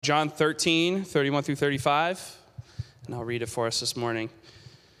John 13, 31 through 35, and I'll read it for us this morning.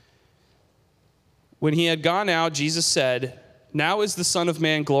 When he had gone out, Jesus said, "Now is the Son of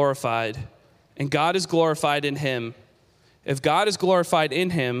Man glorified, and God is glorified in him. If God is glorified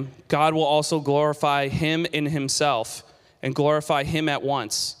in him, God will also glorify him in himself, and glorify him at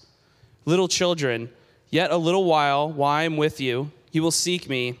once. Little children, yet a little while I am with you, you will seek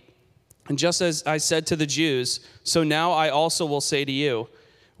me. And just as I said to the Jews, so now I also will say to you,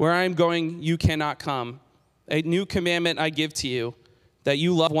 where I am going, you cannot come. A new commandment I give to you, that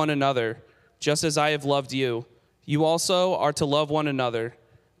you love one another, just as I have loved you. You also are to love one another.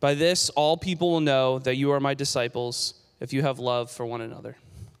 By this, all people will know that you are my disciples, if you have love for one another."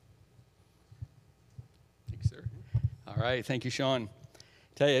 Thanks, sir. All right. Thank you, Sean.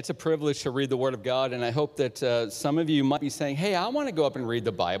 Tell you, it's a privilege to read the Word of God, and I hope that some of you might be saying, hey, I want to go up and read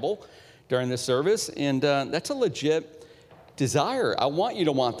the Bible during this service, and that's a legit desire. I want you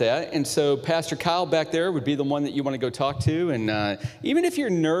to want that, and so Pastor Kyle back there would be the one that you want to go talk to, and even if you're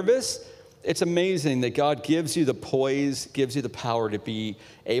nervous, it's amazing that God gives you the poise, gives you the power to be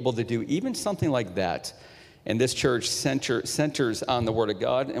able to do even something like that. And this church centers on the Word of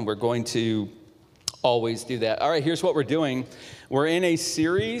God, and we're going to always do that. All right, here's what we're doing. We're in a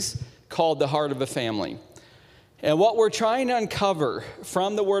series called The Heart of a Family. And what we're trying to uncover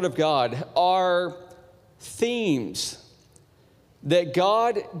from the Word of God are themes that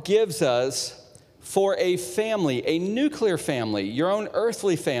God gives us for a family, a nuclear family, your own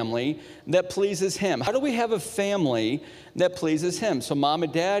earthly family that pleases Him. How do we have a family that pleases Him? So mom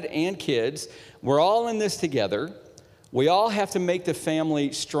and dad and kids, we're all in this together. We all have to make the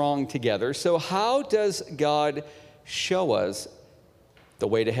family strong together. So how does God show us the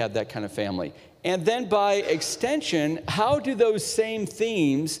way to have that kind of family? And then by extension, how do those same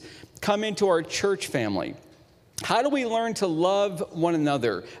themes come into our church family? How do we learn to love one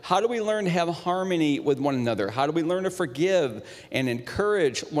another? How do we learn to have harmony with one another? How do we learn to forgive and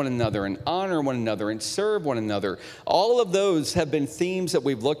encourage one another and honor one another and serve one another? All of those have been themes that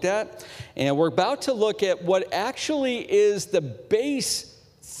we've looked at, and we're about to look at what actually is the base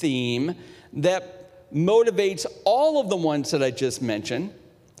theme that motivates all of the ones that I just mentioned.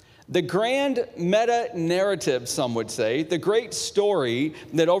 The grand meta-narrative, some would say, the great story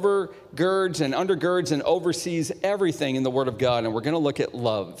that overgirds and undergirds and oversees everything in the Word of God, and we're going to look at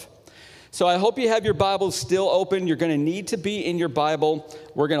love. So I hope you have your Bibles still open. You're going to need to be in your Bible.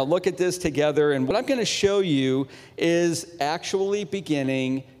 We're going to look at this together, and what I'm going to show you is actually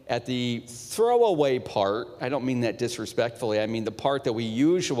beginning at the throwaway part. I don't mean that disrespectfully. I mean the part that we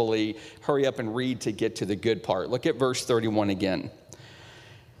usually hurry up and read to get to the good part. Look at verse 31 again.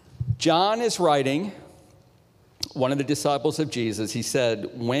 John is writing, one of the disciples of Jesus. He said,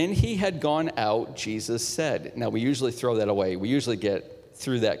 when he had gone out, Jesus said. Now, we usually throw that away. We usually get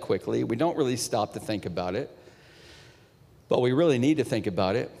through that quickly. We don't really stop to think about it. But we really need to think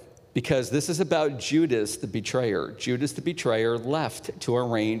about it because this is about Judas the betrayer. Judas the betrayer left to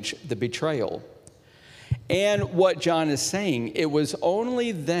arrange the betrayal. And what John is saying, it was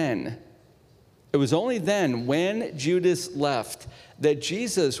only then when Judas left that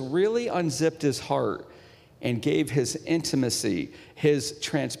Jesus really unzipped his heart and gave his intimacy, his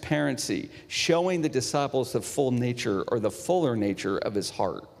transparency, showing the disciples the full nature or the fuller nature of his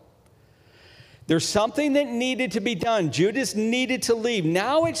heart. There's something that needed to be done. Judas needed to leave.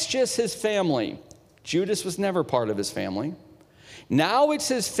 Now it's just his family. Judas was never part of his family. Now it's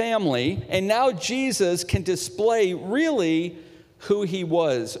his family, and now Jesus can display really who he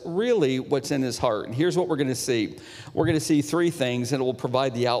was, really what's in his heart. And here's what we're going to see. We're going to see three things, and it will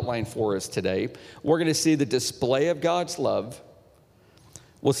provide the outline for us today. We're going to see the display of God's love.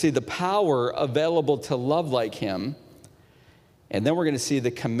 We'll see the power available to love like him. And then we're going to see the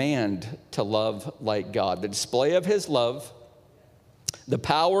command to love like God. The display of his love, the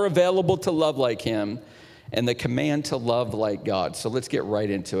power available to love like him, and the command to love like God. So let's get right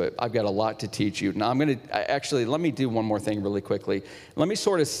into it. I've got a lot to teach you. Now let me do one more thing really quickly. Let me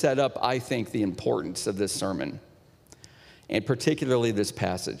sort of set up, I think, the importance of this sermon, and particularly this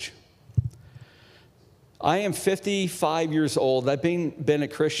passage. I am 55 years old. I've been a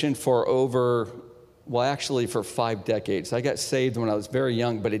Christian for for 5 decades. I got saved when I was very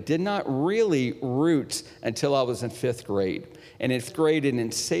young, but it did not really root until I was in 5th grade. And in 5th grade, an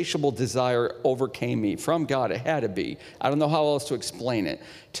insatiable desire overcame me from God. It had to be. I don't know how else to explain it.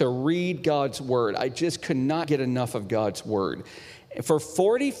 To read God's Word. I just could not get enough of God's Word. For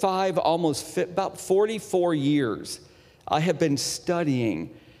about 44 years, I have been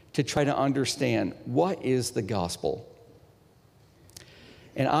studying to try to understand what is the gospel.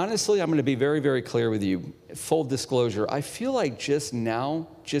 And honestly, I'm going to be very, very clear with you. Full disclosure, I feel like just now,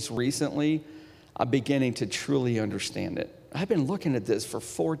 just recently, I'm beginning to truly understand it. I've been looking at this for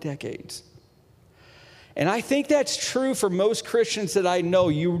 4 decades. And I think that's true for most Christians that I know.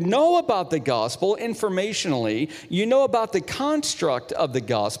 You know about the gospel informationally. You know about the construct of the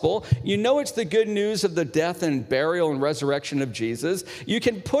gospel. You know it's the good news of the death and burial and resurrection of Jesus. You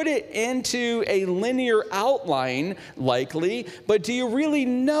can put it into a linear outline, likely, but do you really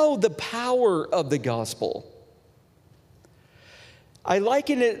know the power of the gospel? I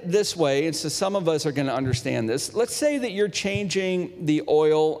liken it this way, and so some of us are going to understand this. Let's say that you're changing the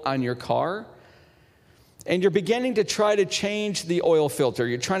oil on your car, and you're beginning to try to change the oil filter.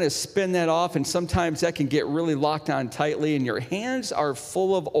 You're trying to spin that off, and sometimes that can get really locked on tightly, and your hands are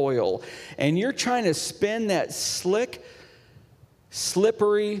full of oil. And you're trying to spin that slick,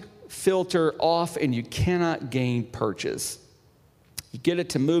 slippery filter off, and you cannot gain purchase. You get it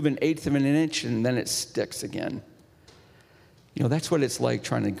to move 1/8 of an inch, and then it sticks again. You know, that's what it's like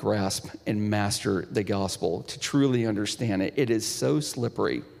trying to grasp and master the gospel, to truly understand it. It is so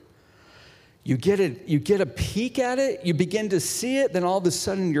slippery. You get a peek at it, you begin to see it, then all of a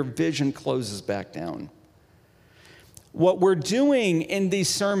sudden your vision closes back down. What we're doing in these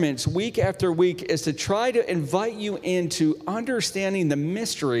sermons week after week is to try to invite you into understanding the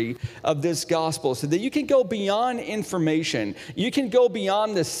mystery of this gospel so that you can go beyond information. You can go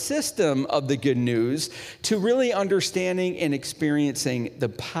beyond the system of the good news to really understanding and experiencing the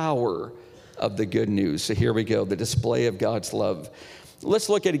power of the good news. So here we go, the display of God's love. Let's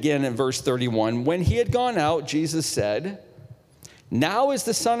look at it again in verse 31. When he had gone out, Jesus said, "Now is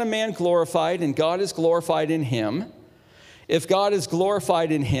the Son of Man glorified, and God is glorified in him. If God is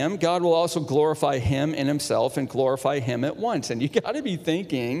glorified in him, God will also glorify him in himself and glorify him at once." And you got to be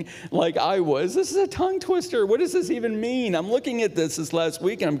thinking, like I was, this is a tongue twister. What does this even mean? I'm looking at this last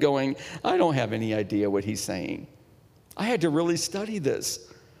week, and I'm going, I don't have any idea what he's saying. I had to really study this.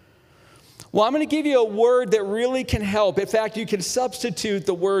 Well, I'm going to give you a word that really can help. In fact, you can substitute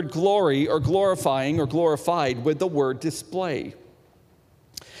the word glory or glorifying or glorified with the word display.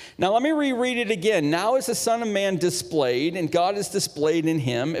 Now, let me reread it again. Now is the Son of Man displayed, and God is displayed in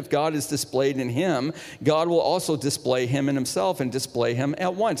him. If God is displayed in him, God will also display him in himself and display him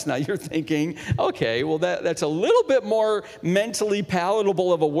at once. Now, you're thinking, okay, well, that's a little bit more mentally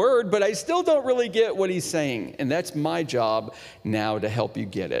palatable of a word, but I still don't really get what he's saying. And that's my job now to help you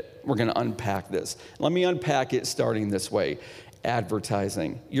get it. We're going to unpack this. Let me unpack it starting this way.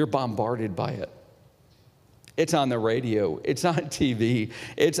 Advertising. You're bombarded by it. It's on the radio, it's on TV,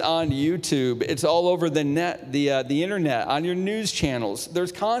 it's on YouTube, it's all over the net, the internet, on your news channels.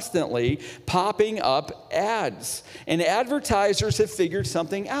 There's constantly popping up ads. And advertisers have figured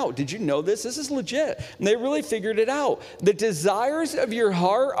something out. Did you know this? This is legit. And they really figured it out. The desires of your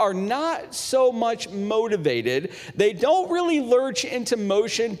heart are not so much motivated. They don't really lurch into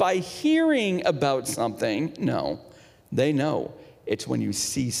motion by hearing about something. No, they know. It's when you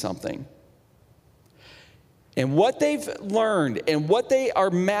see something. And what they've learned and what they are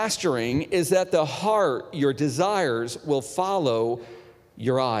mastering is that the heart, your desires, will follow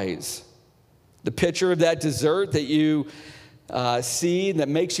your eyes. The picture of that dessert that you see that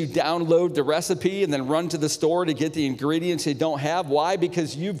makes you download the recipe and then run to the store to get the ingredients you don't have. Why?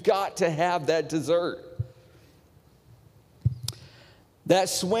 Because you've got to have that dessert. That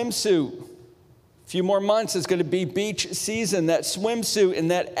swimsuit. Few more months is going to be beach season. That swimsuit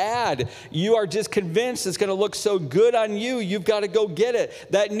and that ad, you are just convinced it's going to look so good on you, you've got to go get it.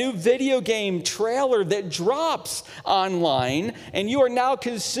 That new video game trailer that drops online, and you are now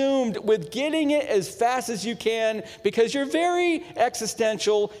consumed with getting it as fast as you can because your very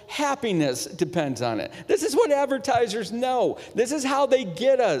existential happiness depends on it. This is what advertisers know. This is how they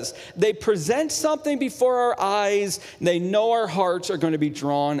get us. They present something before our eyes, and they know our hearts are going to be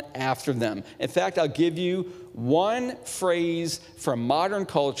drawn after them. In fact, I'll give you one phrase from modern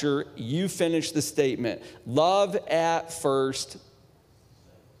culture. You finish the statement. Love at first.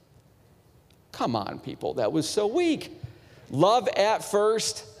 Come on, people. That was so weak. Love at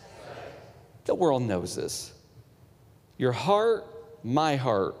first. The world knows this. Your heart, my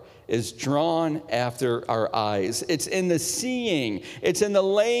heart, is drawn after our eyes. It's in the seeing. It's in the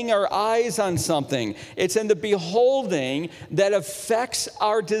laying our eyes on something. It's in the beholding that affects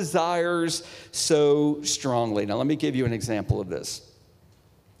our desires so strongly. Now, let me give you an example of this.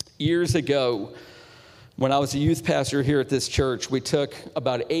 Years ago, when I was a youth pastor here at this church, we took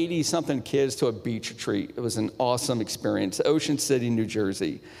about 80-something kids to a beach retreat. It was an awesome experience, Ocean City, New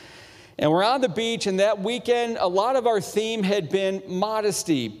Jersey. And we're on the beach, and that weekend, a lot of our theme had been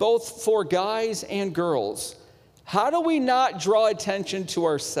modesty, both for guys and girls. How do we not draw attention to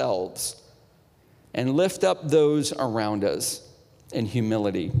ourselves and lift up those around us in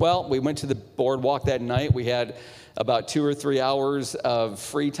humility? Well, we went to the boardwalk that night. We had about 2 or 3 hours of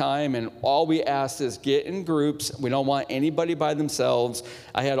free time, and all we asked is get in groups. We don't want anybody by themselves.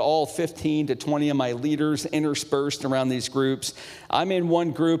 I had all 15 to 20 of my leaders interspersed around these groups. I'm in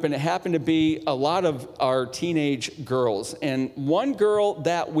one group, and it happened to be a lot of our teenage girls. And one girl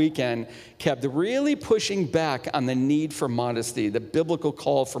that weekend kept really pushing back on the need for modesty, the biblical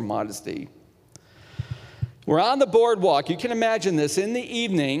call for modesty. We're on the boardwalk. You can imagine this in the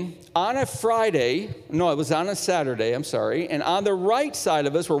evening on a Friday. No, it was on a Saturday, I'm sorry. And on the right side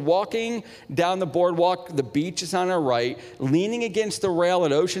of us, we're walking down the boardwalk. The beach is on our right. Leaning against the rail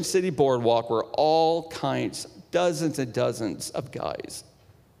at Ocean City Boardwalk were all kinds, dozens and dozens of guys.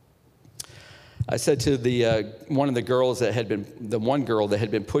 I said to one of the girls that had been, the one girl that had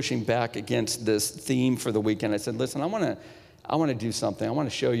been pushing back against this theme for the weekend, I said, listen, I want to do something. I want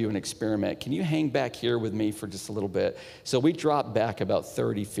to show you an experiment. Can you hang back here with me for just a little bit? So we dropped back about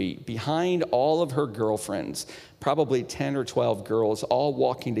 30 feet behind all of her girlfriends, probably 10 or 12 girls, all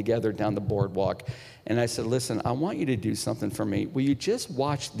walking together down the boardwalk. And I said, listen, I want you to do something for me. Will you just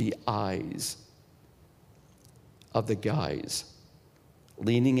watch the eyes of the guys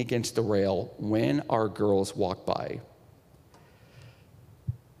leaning against the rail when our girls walk by?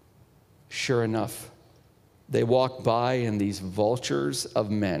 Sure enough, they walk by, and these vultures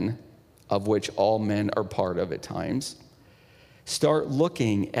of men, of which all men are part of at times, start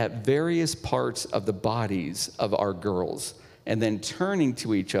looking at various parts of the bodies of our girls and then turning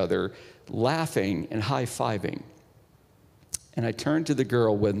to each other, laughing and high-fiving. And I turned to the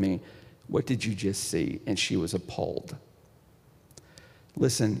girl with me, what did you just see? And she was appalled.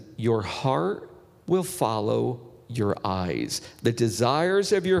 Listen, your heart will follow your eyes. The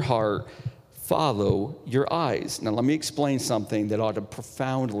desires of your heart follow your eyes. Now, let me explain something that ought to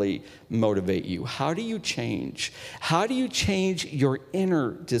profoundly motivate you. How do you change? How do you change your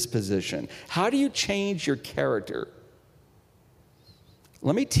inner disposition? How do you change your character?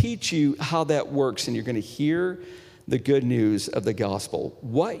 Let me teach you how that works, and you're going to hear the good news of the gospel.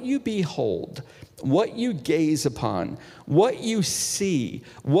 What you behold, what you gaze upon, what you see,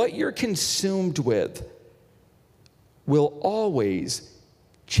 what you're consumed with will always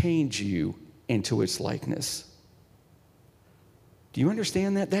change you into its likeness. Do you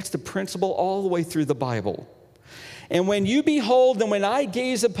understand that? That's the principle all the way through the Bible. And when you behold, and when I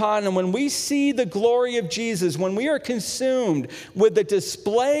gaze upon, and when we see the glory of Jesus, when we are consumed with the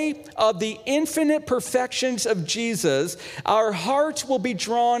display of the infinite perfections of Jesus, our hearts will be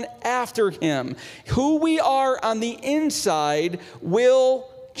drawn after him. Who we are on the inside will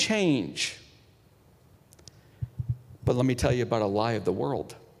change. But let me tell you about a lie of the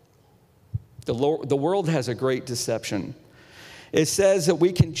world. The world has a great deception. It says that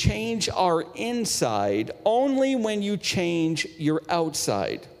we can change our inside only when you change your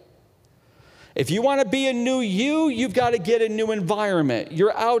outside. If you want to be a new you, you've got to get a new environment.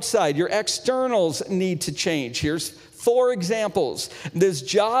 Your outside, your externals need to change. Here's 4 examples. This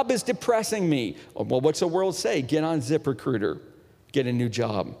job is depressing me. Well, what's the world say? Get on ZipRecruiter. Get a new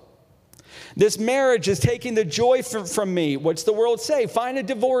job. This marriage is taking the joy from me. What's the world say? Find a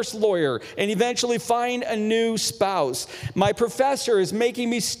divorce lawyer and eventually find a new spouse. My professor is making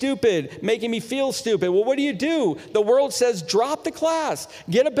me stupid, making me feel stupid. Well, what do? The world says, drop the class,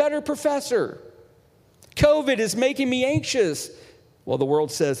 get a better professor. COVID is making me anxious. Well, the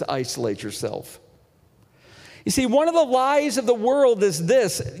world says, isolate yourself. You see, one of the lies of the world is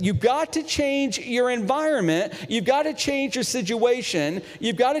this: you've got to change your environment, you've got to change your situation,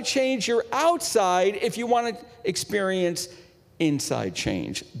 you've got to change your outside if you want to experience inside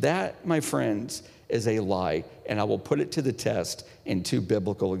change. That, my friends, is a lie, and I will put it to the test in 2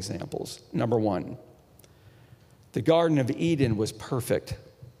 biblical examples. Number 1, the Garden of Eden was perfect.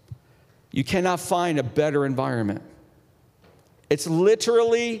 You cannot find a better environment. It's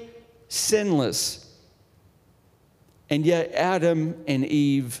literally sinless. And yet Adam and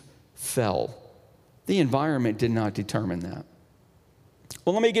Eve fell. The environment did not determine that.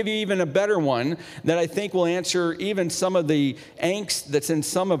 Well, let me give you even a better one that I think will answer even some of the angst that's in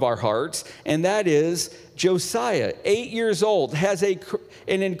some of our hearts, and that is Josiah, 8 years old, has an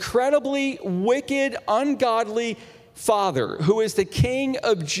incredibly wicked, ungodly father who is the king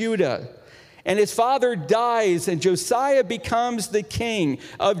of Judah. And his father dies, and Josiah becomes the king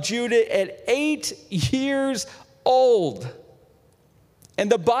of Judah at 8 years old.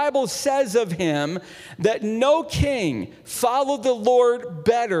 And the Bible says of him that no king followed the Lord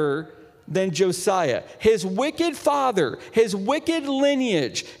better than Josiah. His wicked father, his wicked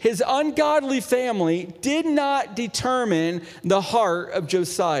lineage, his ungodly family did not determine the heart of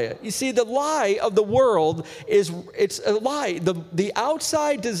Josiah. You see, the lie of the world it's a lie. The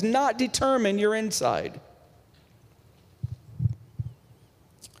outside does not determine your inside.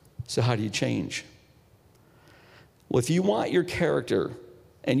 So how do you change? Well, if you want your character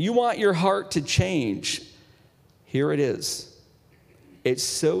and you want your heart to change, here it is. It's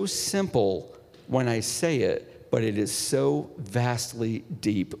so simple when I say it, but it is so vastly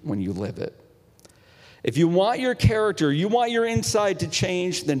deep when you live it. If you want your character, you want your inside to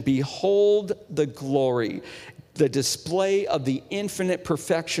change, then behold the glory, the display of the infinite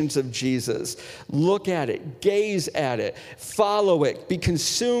perfections of Jesus. Look at it, gaze at it, follow it, be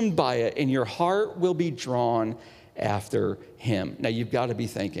consumed by it, and your heart will be drawn after him. Now you've got to be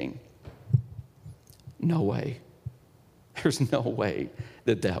thinking, no way. There's no way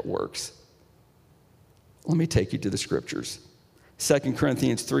that works. Let me take you to the scriptures. 2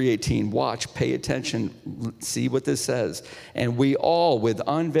 Corinthians 3:18, watch, pay attention, see what this says. And we all with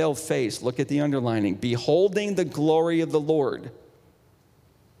unveiled face, look at the underlining, beholding the glory of the Lord.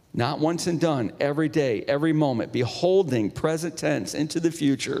 Not once and done, every day, every moment, beholding, present tense, into the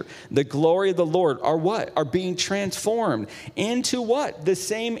future, the glory of the Lord are what? Are being transformed into what? The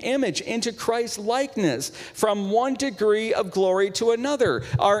same image, into Christ's likeness, from one degree of glory to another.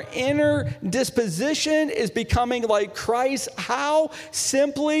 Our inner disposition is becoming like Christ. How?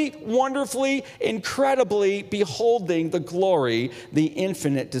 Simply, wonderfully, incredibly beholding the glory, the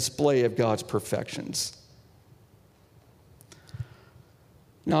infinite display of God's perfections.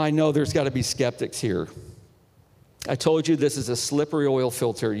 Now, I know there's got to be skeptics here. I told you this is a slippery oil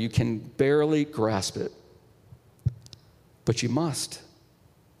filter. You can barely grasp it. But you must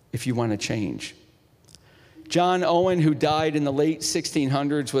if you want to change. John Owen, who died in the late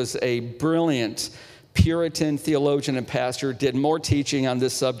 1600s, was a brilliant Puritan theologian and pastor, did more teaching on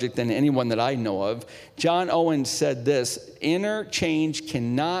this subject than anyone that I know of. John Owen said this: inner change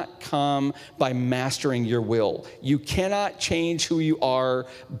cannot come by mastering your will. You cannot change who you are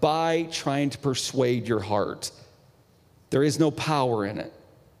by trying to persuade your heart. There is no power in it.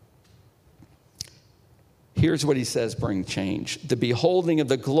 Here's what he says bring change. The beholding of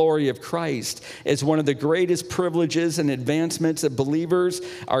the glory of Christ is one of the greatest privileges and advancements that believers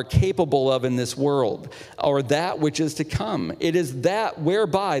are capable of in this world, or that which is to come. It is that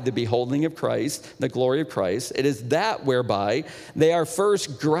whereby the beholding of Christ, the glory of Christ, it is that whereby they are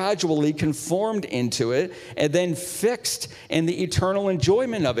first gradually conformed into it and then fixed in the eternal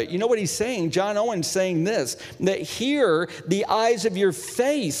enjoyment of it. You know what he's saying? John Owen's saying this, that here the eyes of your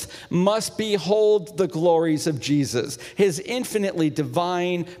faith must behold the glory of Jesus, his infinitely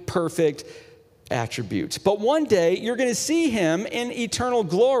divine, perfect attributes. But one day you're going to see him in eternal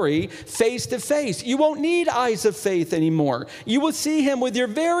glory face to face. You won't need eyes of faith anymore. You will see him with your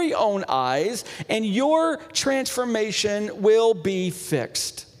very own eyes, and your transformation will be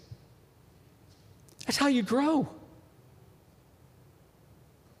fixed. That's how you grow.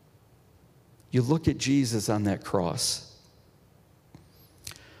 You look at Jesus on that cross.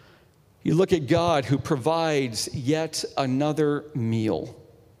 You look at God who provides yet another meal.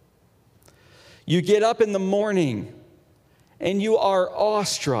 You get up in the morning and you are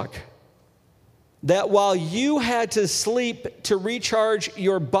awestruck that while you had to sleep to recharge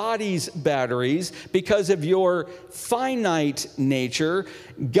your body's batteries because of your finite nature,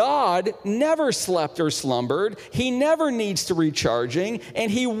 God never slept or slumbered. He never needs to recharging, and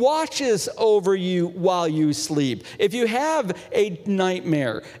he watches over you while you sleep. If you have a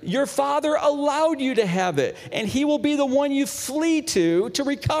nightmare, your Father allowed you to have it, and he will be the one you flee to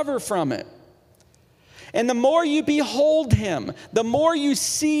recover from it. And the more you behold him, the more you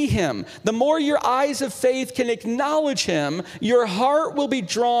see him, the more your eyes of faith can acknowledge him, your heart will be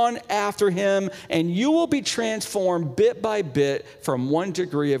drawn after him, and you will be transformed bit by bit from one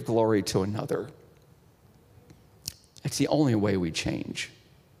degree of glory to another. It's the only way we change.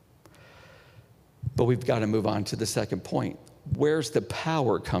 But we've got to move on to the second point. Where's the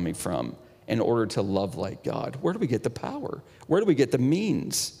power coming from in order to love like God? Where do we get the power? Where do we get the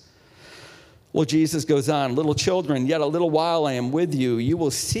means? Well, Jesus goes on, little children, yet a little while I am with you. You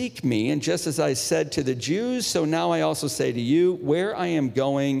will seek me. And just as I said to the Jews, so now I also say to you, where I am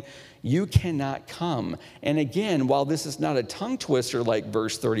going, you cannot come. And again, while this is not a tongue twister like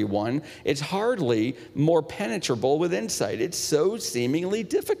verse 31, it's hardly more penetrable with insight. It's so seemingly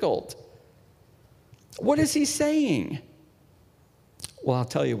difficult. What is he saying? Well, I'll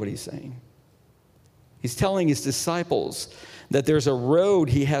tell you what he's saying. He's telling his disciples that there's a road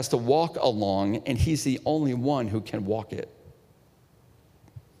he has to walk along, and he's the only one who can walk it.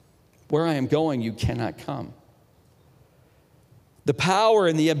 Where I am going, you cannot come. The power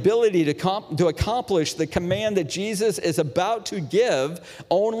and the ability to accomplish the command that Jesus is about to give,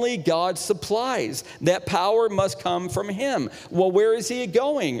 only God supplies. That power must come from him. Well, where is he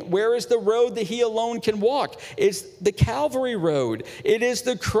going? Where is the road that he alone can walk? It's the Calvary road. It is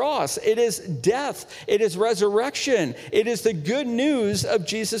the cross. It is death. It is resurrection. It is the good news of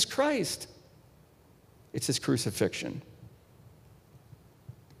Jesus Christ. It's his crucifixion.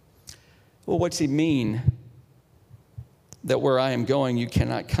 Well, what's he mean? That where I am going, you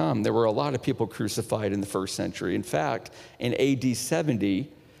cannot come. There were a lot of people crucified in the first century. In fact, in AD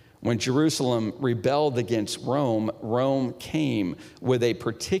 70, when Jerusalem rebelled against Rome, Rome came with a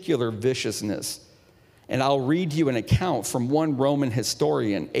particular viciousness. And I'll read you an account from one Roman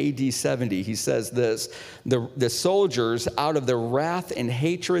historian, AD 70. He says this, the soldiers, out of their wrath and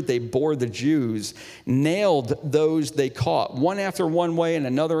hatred they bore the Jews, nailed those they caught, one after one way and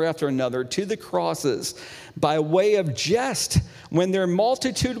another after another, to the crosses by way of jest. When their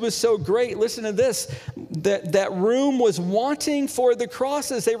multitude was so great, listen to this, that room was wanting for the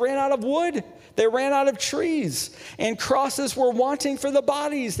crosses. They ran out of wood. They ran out of trees. And crosses were wanting for the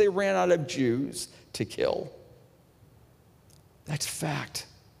bodies. They ran out of Jews to kill. That's fact.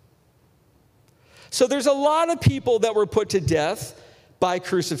 So there's a lot of people that were put to death by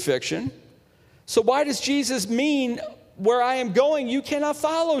crucifixion. So why does Jesus mean, where I am going, you cannot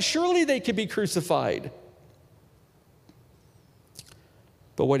follow? Surely they could be crucified.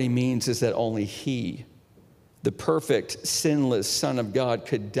 But what he means is that only he, the perfect, sinless Son of God,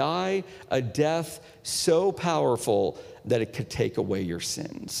 could die a death so powerful that it could take away your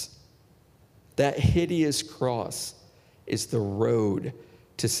sins. That hideous cross is the road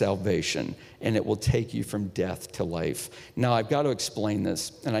to salvation, and it will take you from death to life. Now, I've got to explain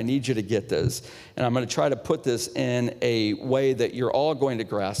this, and I need you to get this, and I'm going to try to put this in a way that you're all going to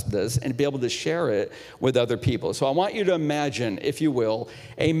grasp this and be able to share it with other people. So I want you to imagine, if you will,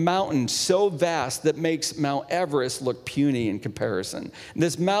 a mountain so vast that makes Mount Everest look puny in comparison. And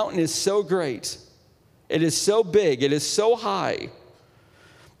this mountain is so great, it is so big, it is so high,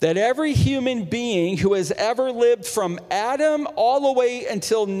 that every human being who has ever lived from Adam all the way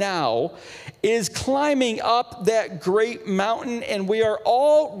until now is climbing up that great mountain, and we are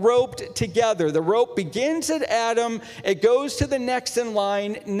all roped together. The rope begins at Adam, it goes to the next in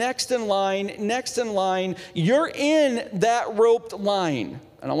line, next in line, next in line. You're in that roped line.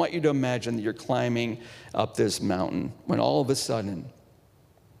 And I want you to imagine that you're climbing up this mountain when all of a sudden,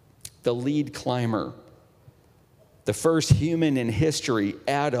 the lead climber, the first human in history,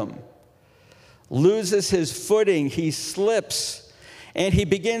 Adam, loses his footing. He slips, and he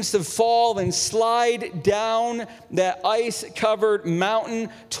begins to fall and slide down that ice-covered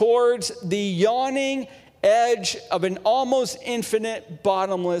mountain towards the yawning edge of an almost infinite,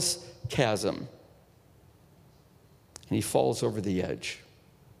 bottomless chasm. And he falls over the edge.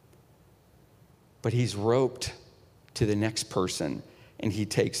 But he's roped to the next person, and he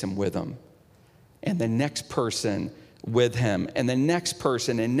takes him with him. And the next person with him, and the next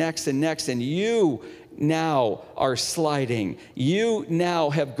person, and next, and you now are sliding. You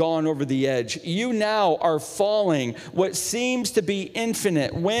now have gone over the edge. You now are falling what seems to be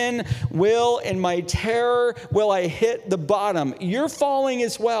infinite. When will, in my terror, will I hit the bottom? You're falling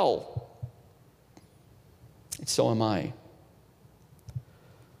as well. And so am I.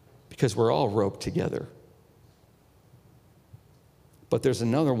 Because we're all roped together. But there's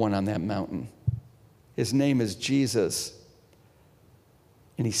another one on that mountain. His name is Jesus,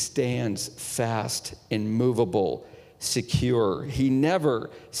 and he stands fast, immovable, secure. He never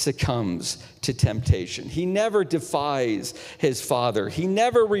succumbs to temptation. He never defies his Father. He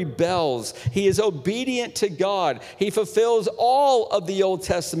never rebels. He is obedient to God. He fulfills all of the Old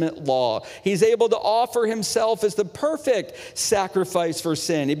Testament law. He's able to offer himself as the perfect sacrifice for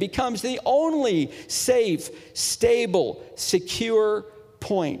sin. He becomes the only safe, stable, secure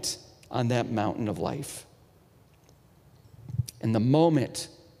point on that mountain of life. And the moment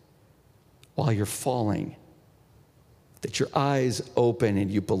while you're falling, that your eyes open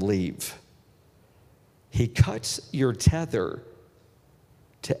and you believe, he cuts your tether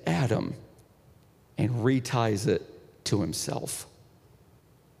to Adam and reties it to himself.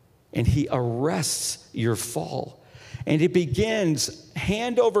 And he arrests your fall. And he begins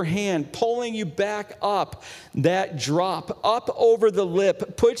hand over hand, pulling you back up that drop, up over the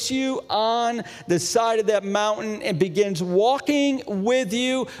lip, puts you on the side of that mountain and begins walking with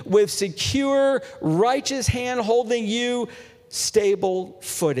you with secure, righteous hand holding you stable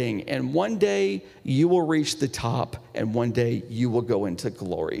footing. And one day you will reach the top, and one day you will go into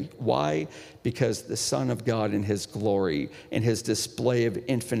glory. Why? Because the Son of God in his glory and his display of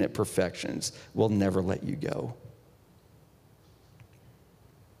infinite perfections will never let you go.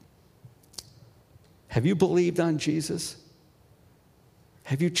 Have you believed on Jesus?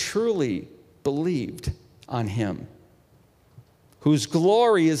 Have you truly believed on him, whose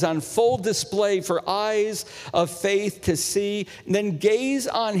glory is on full display for eyes of faith to see? Then gaze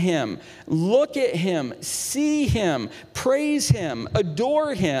on him, look at him, see him, praise him,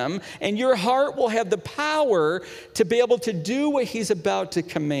 adore him, and your heart will have the power to be able to do what he's about to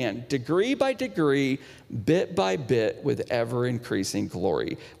command, degree by degree, bit by bit, with ever-increasing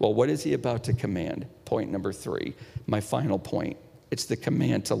glory. Well, what is he about to command? Point number 3, my final point. It's the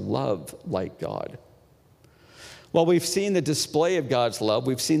command to love like God. Well, we've seen the display of God's love.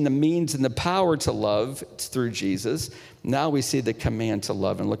 We've seen the means and the power to love. It's through Jesus. Now we see the command to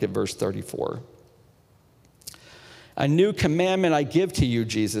love. And look at verse 34. A new commandment I give to you,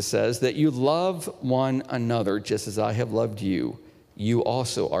 Jesus says, that you love one another just as I have loved you. You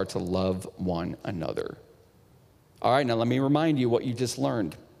also are to love one another. All right, now let me remind you what you just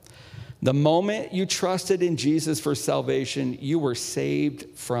learned. The moment you trusted in Jesus for salvation, you were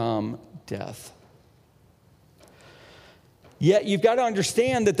saved from death. Yet you've got to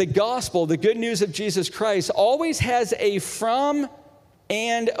understand that the gospel, the good news of Jesus Christ, always has a from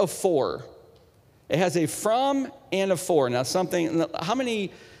and a for. It has a from and a for. Now how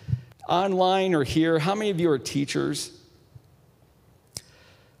many online or here, how many of you are teachers?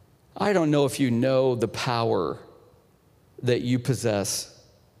 I don't know if you know the power that you possess.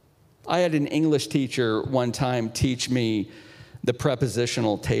 I had an English teacher one time teach me the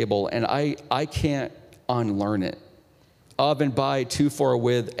prepositional table, and I can't unlearn it. Of and by, to, for,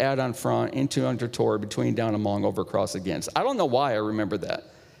 with, at, on, front, into, under, toward, between, down, among, over, across, against. I don't know why I remember that.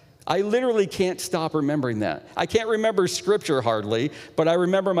 I literally can't stop remembering that. I can't remember scripture hardly, but I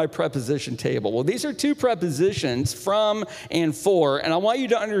remember my preposition table. Well, these are two prepositions, from and for, and I want you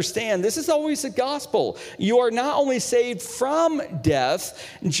to understand this is always the gospel. You are not only saved from death,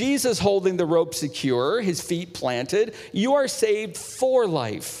 Jesus holding the rope secure, his feet planted, you are saved for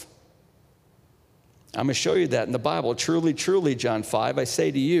life. I'm going to show you that in the Bible. Truly, truly, John 5, I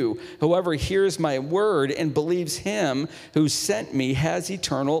say to you, whoever hears my word and believes him who sent me has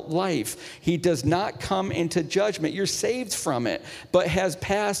eternal life. He does not come into judgment. You're saved from it, but has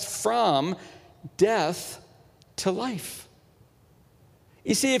passed from death to life.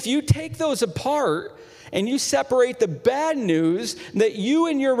 You see, if you take those apart and you separate the bad news that you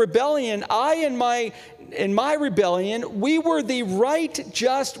in your rebellion, in my rebellion, we were the right,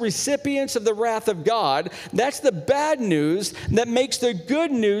 just recipients of the wrath of God. That's the bad news that makes the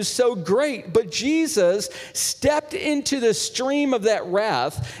good news so great. But Jesus stepped into the stream of that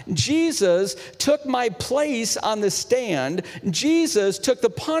wrath. Jesus took my place on the stand. Jesus took the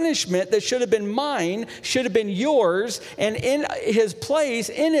punishment that should have been mine, should have been yours, and in its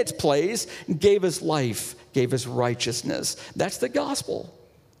place, gave us life, gave us righteousness. That's the gospel.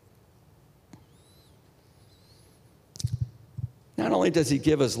 Not only does he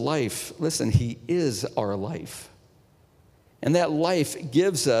give us life, listen, he is our life. And that life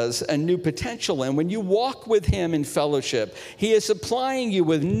gives us a new potential. And when you walk with him in fellowship, he is supplying you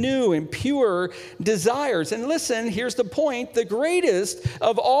with new and pure desires. And listen, here's the point. The greatest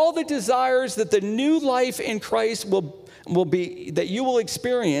of all the desires that the new life in Christ will be, that you will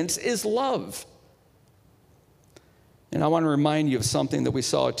experience, is love. And I want to remind you of something that we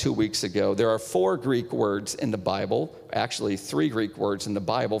saw 2 weeks ago. There are 4 Greek words in the Bible, actually 3 Greek words in the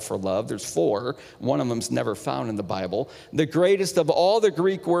Bible for love. There's 4. One of them's never found in the Bible. The greatest of all the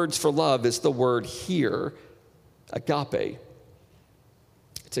Greek words for love is the word here, agape.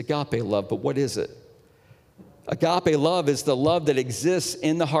 It's agape love, but what is it? Agape love is the love that exists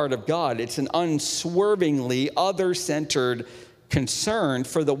in the heart of God. It's an unswervingly other-centered concern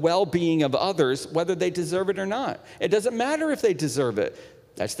for the well-being of others, whether they deserve it or not. It doesn't matter if they deserve it.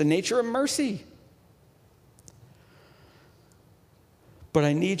 That's the nature of mercy. But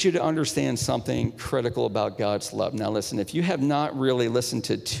I need you to understand something critical about God's love. Now listen, if you have not really listened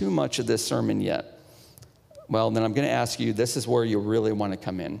to too much of this sermon yet, well, then I'm going to ask you, this is where you really want to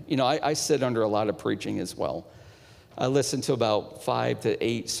come in. You know, I sit under a lot of preaching as well. I listen to about 5 to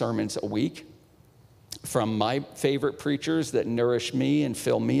 8 sermons a week from my favorite preachers that nourish me and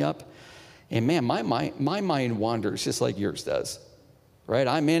fill me up. And man, my mind wanders just like yours does, right?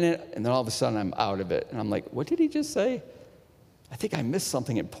 I'm in it, and then all of a sudden I'm out of it. And I'm like, what did he just say? I think I missed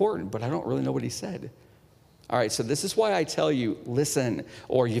something important, but I don't really know what he said. All right, so this is why I tell you, listen,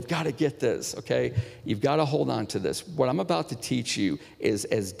 or you've got to get this, okay? You've got to hold on to this. What I'm about to teach you is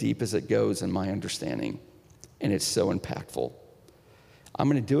as deep as it goes in my understanding, and it's so impactful. I'm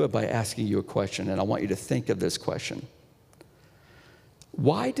going to do it by asking you a question, and I want you to think of this question.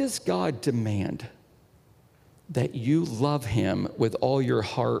 Why does God demand that you love him with all your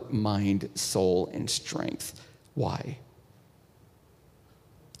heart, mind, soul, and strength? Why?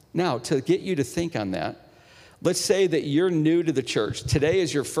 Now, to get you to think on that, let's say that you're new to the church. Today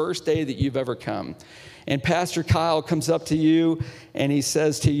is your first day that you've ever come. And Pastor Kyle comes up to you and he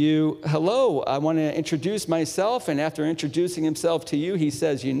says to you, hello, I want to introduce myself. And after introducing himself to you, he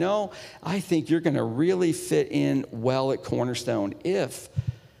says, you know, I think you're going to really fit in well at Cornerstone if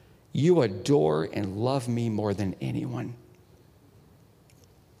you adore and love me more than anyone.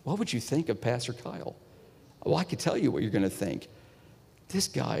 What would you think of Pastor Kyle? Well, I could tell you what you're going to think. This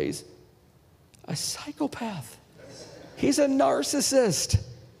guy's a psychopath. He's a narcissist.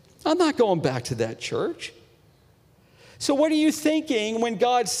 I'm not going back to that church. So what are you thinking when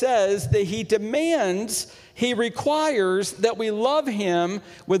God says that he demands, he requires that we love him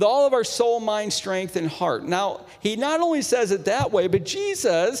with all of our soul, mind, strength, and heart? Now, he not only says it that way, but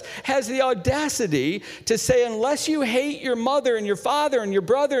Jesus has the audacity to say, unless you hate your mother and your father and your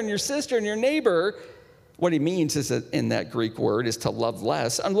brother and your sister and your neighbor, what he means is that in that Greek word is to love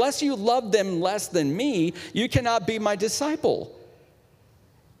less. Unless you love them less than me, you cannot be my disciple.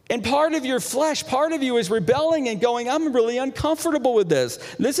 And part of your flesh, part of you is rebelling and going, I'm really uncomfortable with this.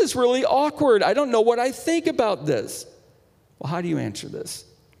 This is really awkward. I don't know what I think about this. Well, how do you answer this?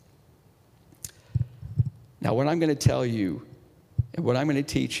 Now, what I'm going to tell you and what I'm going to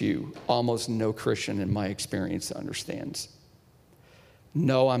teach you, almost no Christian in my experience understands.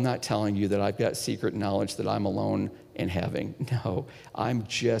 No, I'm not telling you that I've got secret knowledge that I'm alone in having. No, I'm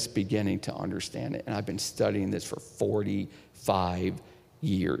just beginning to understand it. And I've been studying this for 45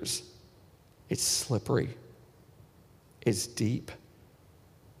 years. It's slippery. It's deep.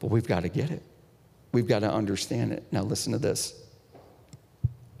 But we've got to get it. We've got to understand it. Now listen to this.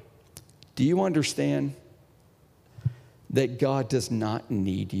 Do you understand that God does not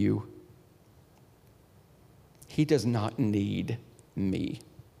need you? He does not need me.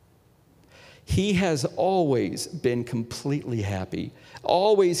 He has always been completely happy,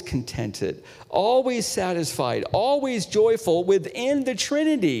 always contented, always satisfied, always joyful within the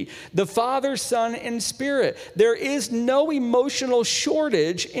Trinity, the Father, Son, and Spirit. There is no emotional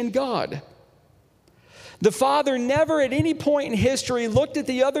shortage in God. The Father never at any point in history looked at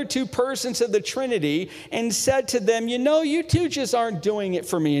the other two persons of the Trinity and said to them, you know, you two just aren't doing it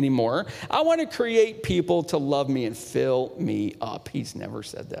for me anymore. I want to create people to love me and fill me up. He's never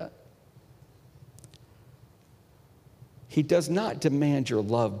said that. He does not demand your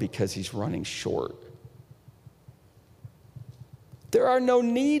love because he's running short. There are no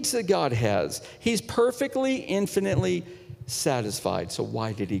needs that God has. He's perfectly, infinitely satisfied. So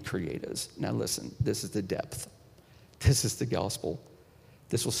why did he create us? Now listen, this is the depth. This is the gospel.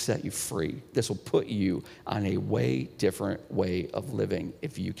 This will set you free. This will put you on a way different way of living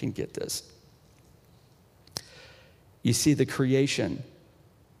if you can get this. You see, the creation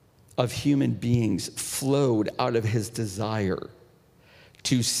of human beings flowed out of his desire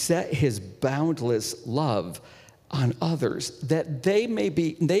to set his boundless love on others, that they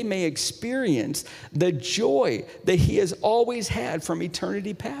may experience the joy that he has always had from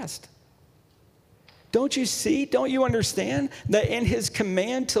eternity past. Don't you see? Don't you understand that in his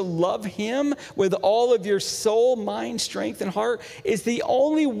command to love him with all of your soul, mind, strength, and heart is the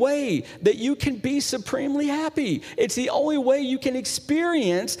only way that you can be supremely happy. It's the only way you can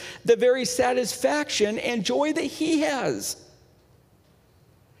experience the very satisfaction and joy that he has.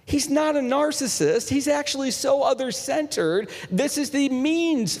 He's not a narcissist. He's actually so other-centered. This is the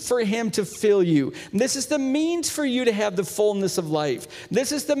means for him to fill you. This is the means for you to have the fullness of life.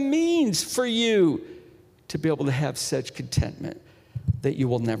 This is the means for you to be able to have such contentment that you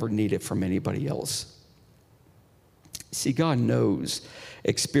will never need it from anybody else. See, God knows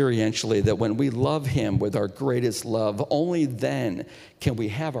experientially that when we love him with our greatest love, only then can we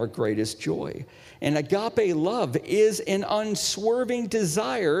have our greatest joy. And agape love is an unswerving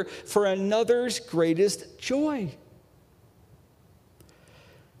desire for another's greatest joy.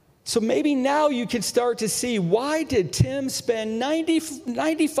 So maybe now you can start to see, why did Tim spend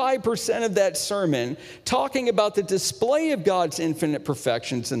 95% of that sermon talking about the display of God's infinite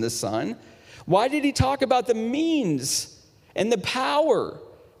perfections in the Son? Why did he talk about the means and the power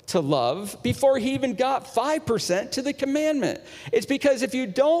to love before he even got 5% to the commandment? It's because if you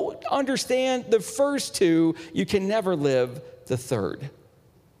don't understand the first two, you can never live the third.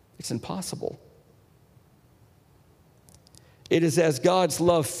 It's impossible. It is as God's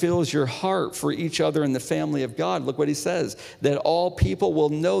love fills your heart for each other in the family of God. Look what he says, that all people will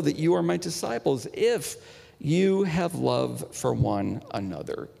know that you are my disciples if you have love for one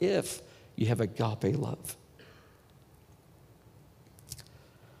another, if you have agape love.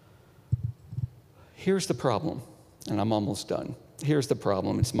 Here's the problem, and I'm almost done. Here's the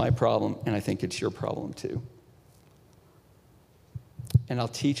problem. It's my problem, and I think it's your problem too. And I'll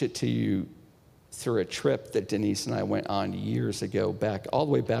teach it to you through a trip that Denise and I went on years ago, all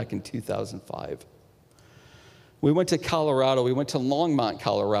the way back in 2005. We went to Colorado. We went to Longmont,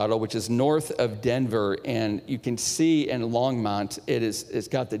 Colorado, which is north of Denver, and you can see in Longmont, it's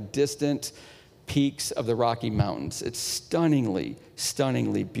got the distant peaks of the Rocky Mountains. It's stunningly,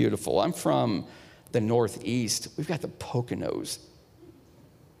 stunningly beautiful. I'm from the Northeast. We've got the Poconos.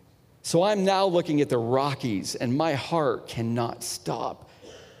 So I'm now looking at the Rockies, and my heart cannot stop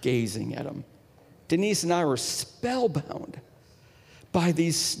gazing at them. Denise and I were spellbound by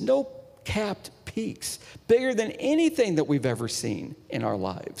these snow-capped peaks, bigger than anything that we've ever seen in our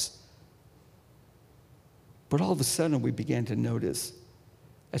lives. But all of a sudden, we began to notice,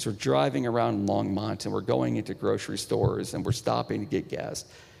 as we're driving around Longmont and we're going into grocery stores and we're stopping to get gas,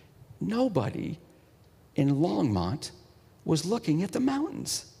 nobody in Longmont was looking at the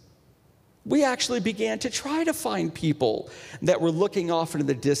mountains. We actually began to try to find people that were looking off into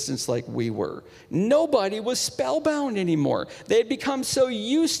the distance like we were. Nobody was spellbound anymore. They had become so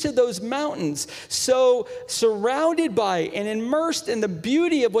used to those mountains, so surrounded by and immersed in the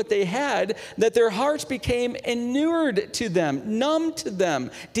beauty of what they had, that their hearts became inured to them, numb to them,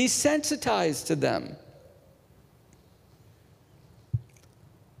 desensitized to them.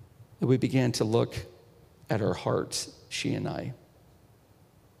 And we began to look at our hearts, she and I.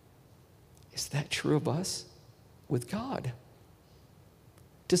 Is that true of us with God?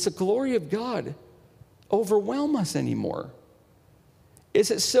 Does the glory of God overwhelm us anymore?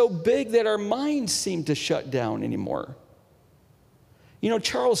 Is it so big that our minds seem to shut down anymore? You know,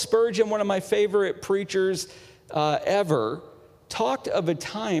 Charles Spurgeon, one of my favorite preachers ever, talked of a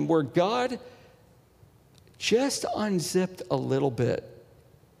time where God just unzipped a little bit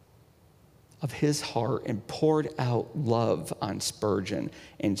of his heart and poured out love on Spurgeon.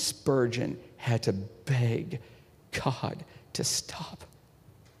 And Spurgeon had to beg God to stop.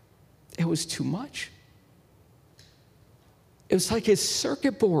 It was too much. It was like his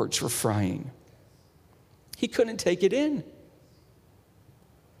circuit boards were frying. He couldn't take it in.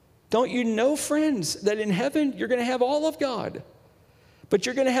 Don't you know, friends, that in heaven you're going to have all of God, but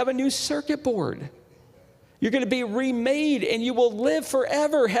you're going to have a new circuit board. You're going to be remade, and you will live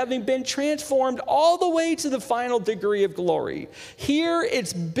forever, having been transformed all the way to the final degree of glory. Here,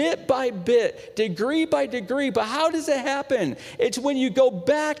 it's bit by bit, degree by degree. But how does it happen? It's when you go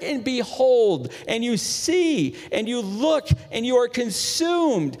back and behold, and you see, and you look, and you are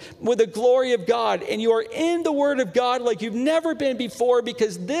consumed with the glory of God, and you are in the Word of God like you've never been before,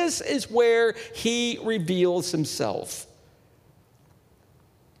 because this is where He reveals Himself.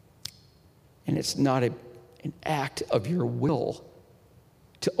 And it's not an act of your will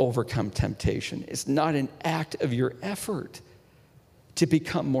to overcome temptation. It's not an act of your effort to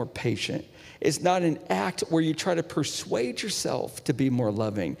become more patient. It's not an act where you try to persuade yourself to be more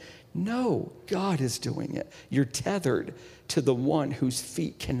loving. No, God is doing it. You're tethered to the one whose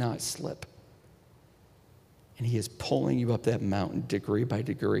feet cannot slip. And He is pulling you up that mountain degree by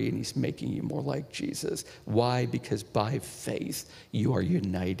degree, and He's making you more like Jesus. Why? Because by faith, you are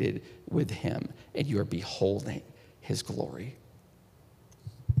united with Him, and you are beholding His glory.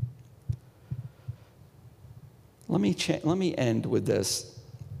 Let me end with this.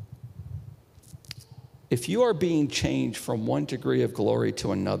 If you are being changed from one degree of glory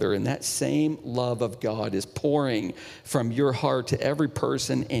to another, and that same love of God is pouring from your heart to every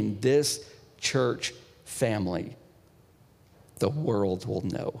person in this church family, the world will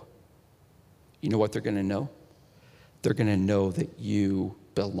know. You know what they're going to know? They're going to know that you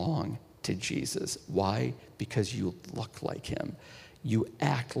belong to Jesus. Why? Because you look like Him. You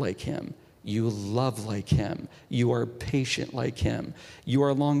act like Him. You love like Him. You are patient like Him. You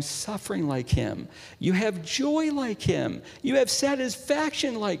are long-suffering like Him. You have joy like Him. You have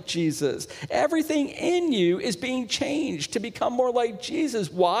satisfaction like Jesus. Everything in you is being changed to become more like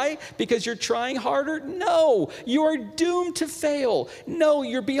Jesus. Why? Because you're trying harder? No. You are doomed to fail. No,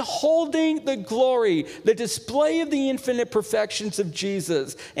 you're beholding the glory, the display of the infinite perfections of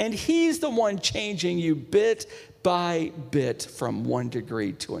Jesus. And He's the one changing you bit by bit from one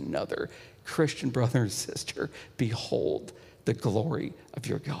degree to another. Christian brother and sister, behold the glory of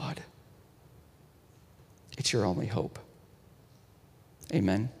your God. It's your only hope.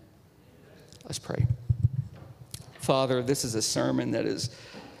 Amen. Let's pray. Father, this is a sermon that is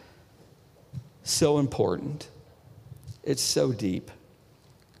so important. It's so deep.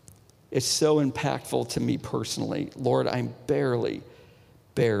 It's so impactful to me personally. Lord, I'm barely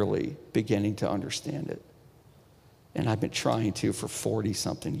beginning to understand it. And I've been trying to for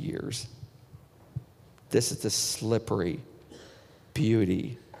 40-something years. This is the slippery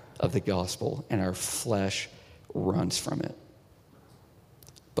beauty of the gospel, and our flesh runs from it.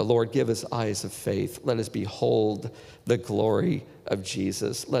 But Lord, give us eyes of faith. Let us behold the glory of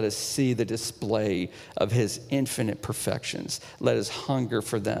Jesus. Let us see the display of his infinite perfections. Let us hunger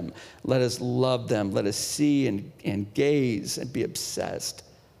for them. Let us love them. Let us see and gaze and be obsessed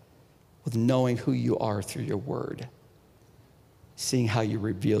with knowing who you are through your word, seeing how you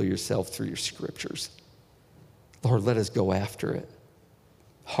reveal yourself through your scriptures. Lord, let us go after it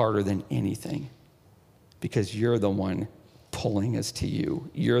harder than anything, because you're the one pulling us to you.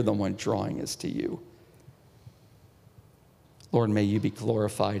 You're the one drawing us to you. Lord, may you be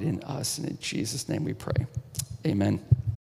glorified in us, and in Jesus' name we pray. Amen.